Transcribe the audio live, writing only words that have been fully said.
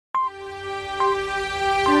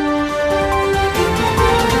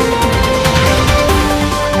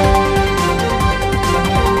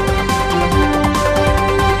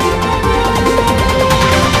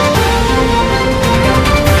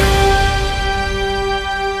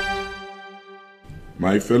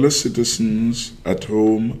my fellow citizens at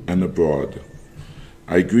home and abroad,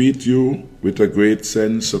 I greet you with a great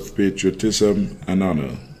sense of patriotism and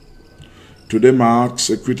honor. Today marks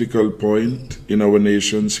a critical point in our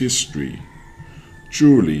nation's history.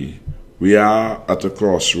 Truly, we are at a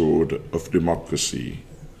crossroad of democracy.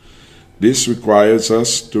 This requires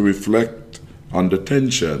us to reflect on the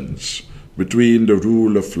tensions between the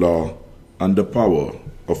rule of law and the power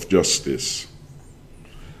of justice.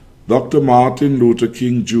 Dr. Martin Luther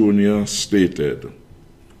King Jr. stated,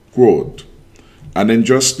 quote, "An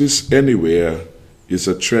injustice anywhere is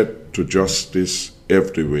a threat to justice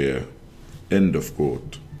everywhere." End of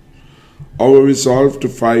quote. Our resolve to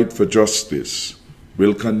fight for justice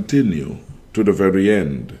will continue to the very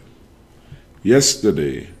end.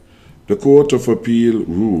 Yesterday, the Court of Appeal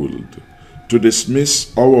ruled to dismiss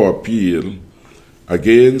our appeal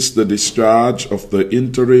against the discharge of the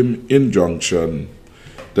interim injunction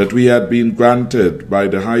that we had been granted by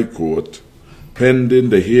the High Court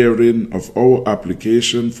pending the hearing of our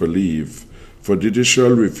application for leave for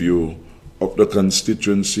judicial review of the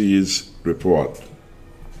Constituency's report.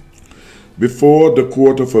 Before the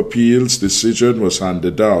Court of Appeal's decision was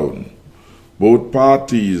handed down, both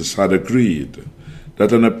parties had agreed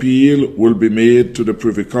that an appeal will be made to the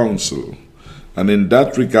Privy Council, and in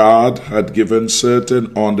that regard had given certain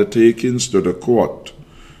undertakings to the court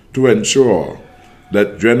to ensure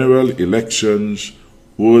that general elections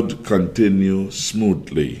would continue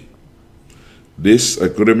smoothly. This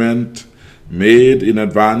agreement, made in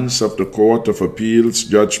advance of the Court of Appeal's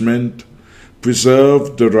judgment,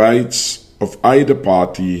 preserved the rights of either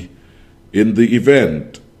party in the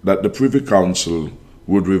event that the Privy Council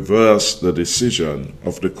would reverse the decision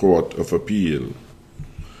of the Court of Appeal.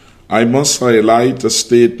 I must highlight a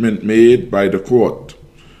statement made by the court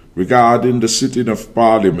regarding the sitting of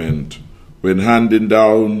Parliament when handing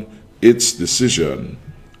down its decision,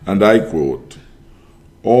 and I quote,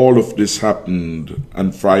 "All of this happened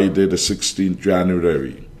on Friday the 16th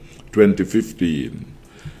January 2015,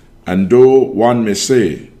 and though one may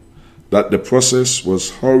say that the process was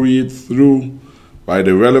hurried through by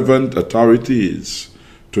the relevant authorities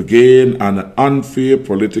to gain an unfair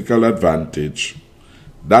political advantage,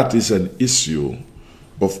 that is an issue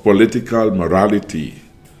of political morality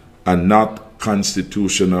and not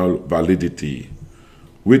constitutional validity,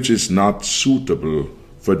 which is not suitable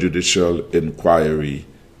for judicial inquiry."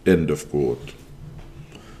 End of quote.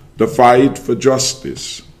 The fight for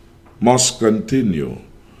justice must continue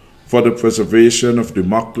for the preservation of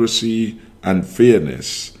democracy and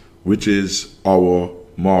fairness, which is our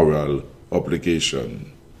moral obligation.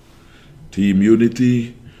 Team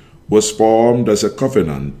Unity was formed as a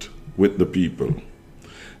covenant with the people.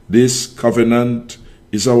 This covenant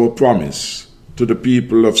is our promise to the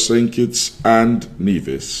people of St. Kitts and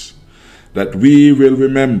Nevis that we will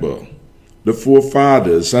remember the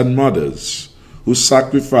forefathers and mothers who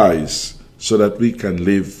sacrificed so that we can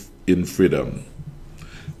live in freedom.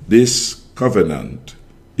 This covenant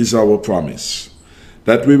is our promise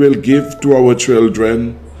that we will give to our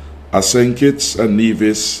children a St. Kitts and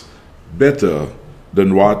Nevis better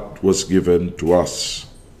than what was given to us.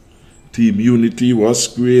 Team Unity was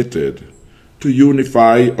created to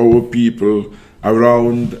unify our people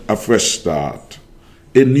around a fresh start,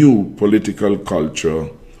 a new political culture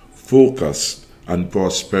focused on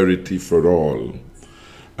prosperity for all,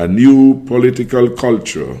 a new political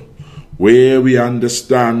culture where we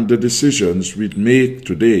understand the decisions we make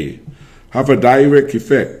today have a direct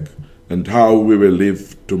effect on how we will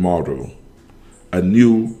live tomorrow, a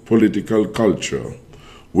new political culture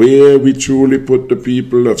where we truly put the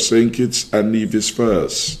people of St. Kitts and Nevis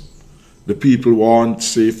first. The people want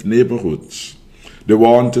safe neighborhoods. They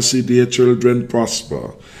want to see their children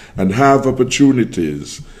prosper and have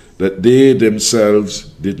opportunities that they themselves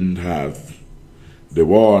didn't have. They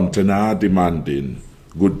want and are demanding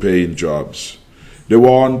good-paying jobs. They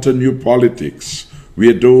want a new politics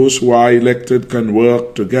where those who are elected can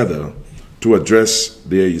work together to address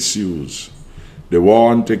their issues. They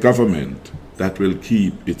want a government that will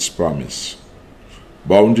keep its promise.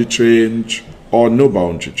 Boundary change or no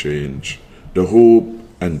boundary change, the hope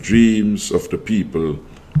and dreams of the people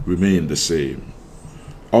remain the same.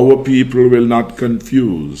 Our people will not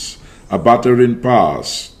confuse a battering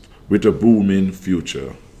past with a booming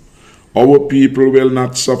future. Our people will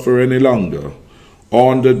not suffer any longer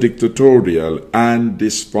under dictatorial and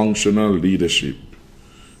dysfunctional leadership.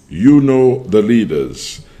 You know the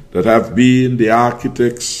leaders that have been the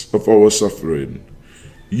architects of our suffering.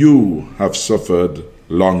 You have suffered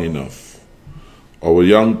long enough. Our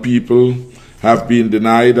young people have been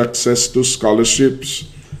denied access to scholarships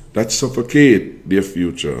that suffocate their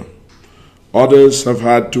future. Others have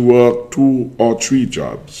had to work 2 or 3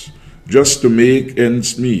 jobs just to make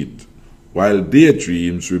ends meet, while their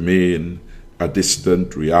dreams remain a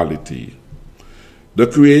distant reality. The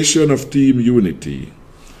creation of Team Unity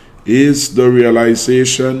is the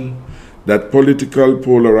realization that political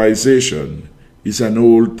polarization is an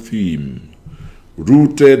old theme,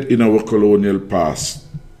 rooted in our colonial past.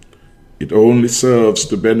 It only serves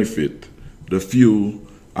to benefit the few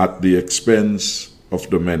at the expense of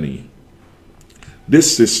the many.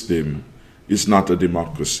 This system is not a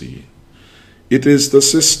democracy. It is the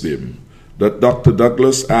system that Dr.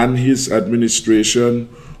 Douglas and his administration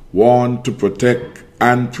want to protect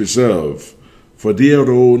and preserve for their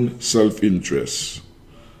own self-interest.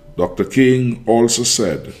 Dr. King also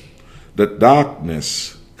said that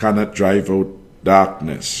darkness cannot drive out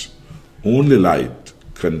darkness. Only light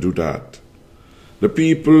can do that. The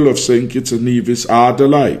people of St. Kitts and Nevis are the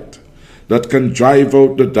light that can drive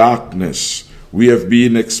out the darkness we have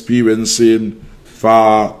been experiencing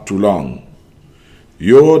far too long.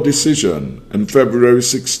 Your decision on February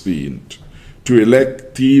 16th to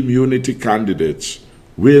elect Team Unity candidates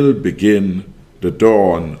will begin the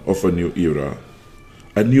dawn of a new era,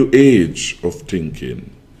 a new age of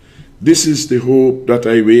thinking. This is the hope that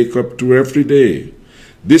I wake up to every day.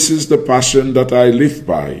 This is the passion that I live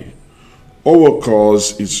by. Our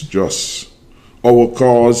cause is just. Our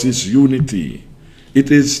cause is unity. It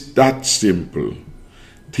is that simple.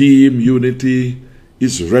 Team Unity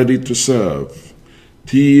is ready to serve.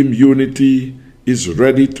 Team Unity is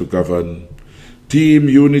ready to govern. Team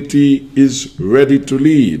Unity is ready to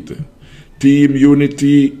lead. Team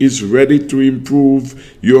Unity is ready to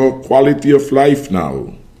improve your quality of life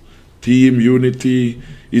now. Team Unity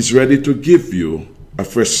is ready to give you a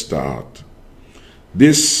fresh start.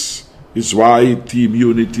 This is why Team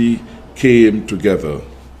Unity came together.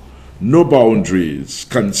 No boundaries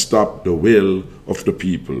can stop the will of the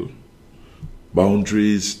people.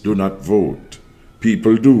 Boundaries do not vote.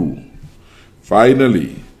 People do.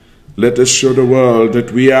 Finally, let us show the world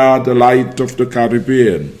that we are the light of the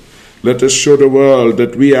Caribbean. Let us show the world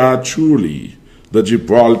that we are truly the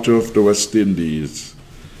Gibraltar of the West Indies.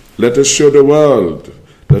 Let us show the world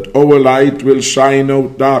that our light will shine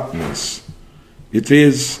out darkness. It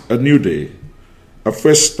is a new day, a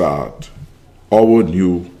fresh start, our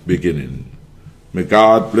new beginning. May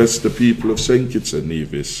God bless the people of St. Kitts and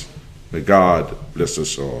Nevis. May God bless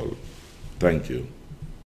us all. Thank you.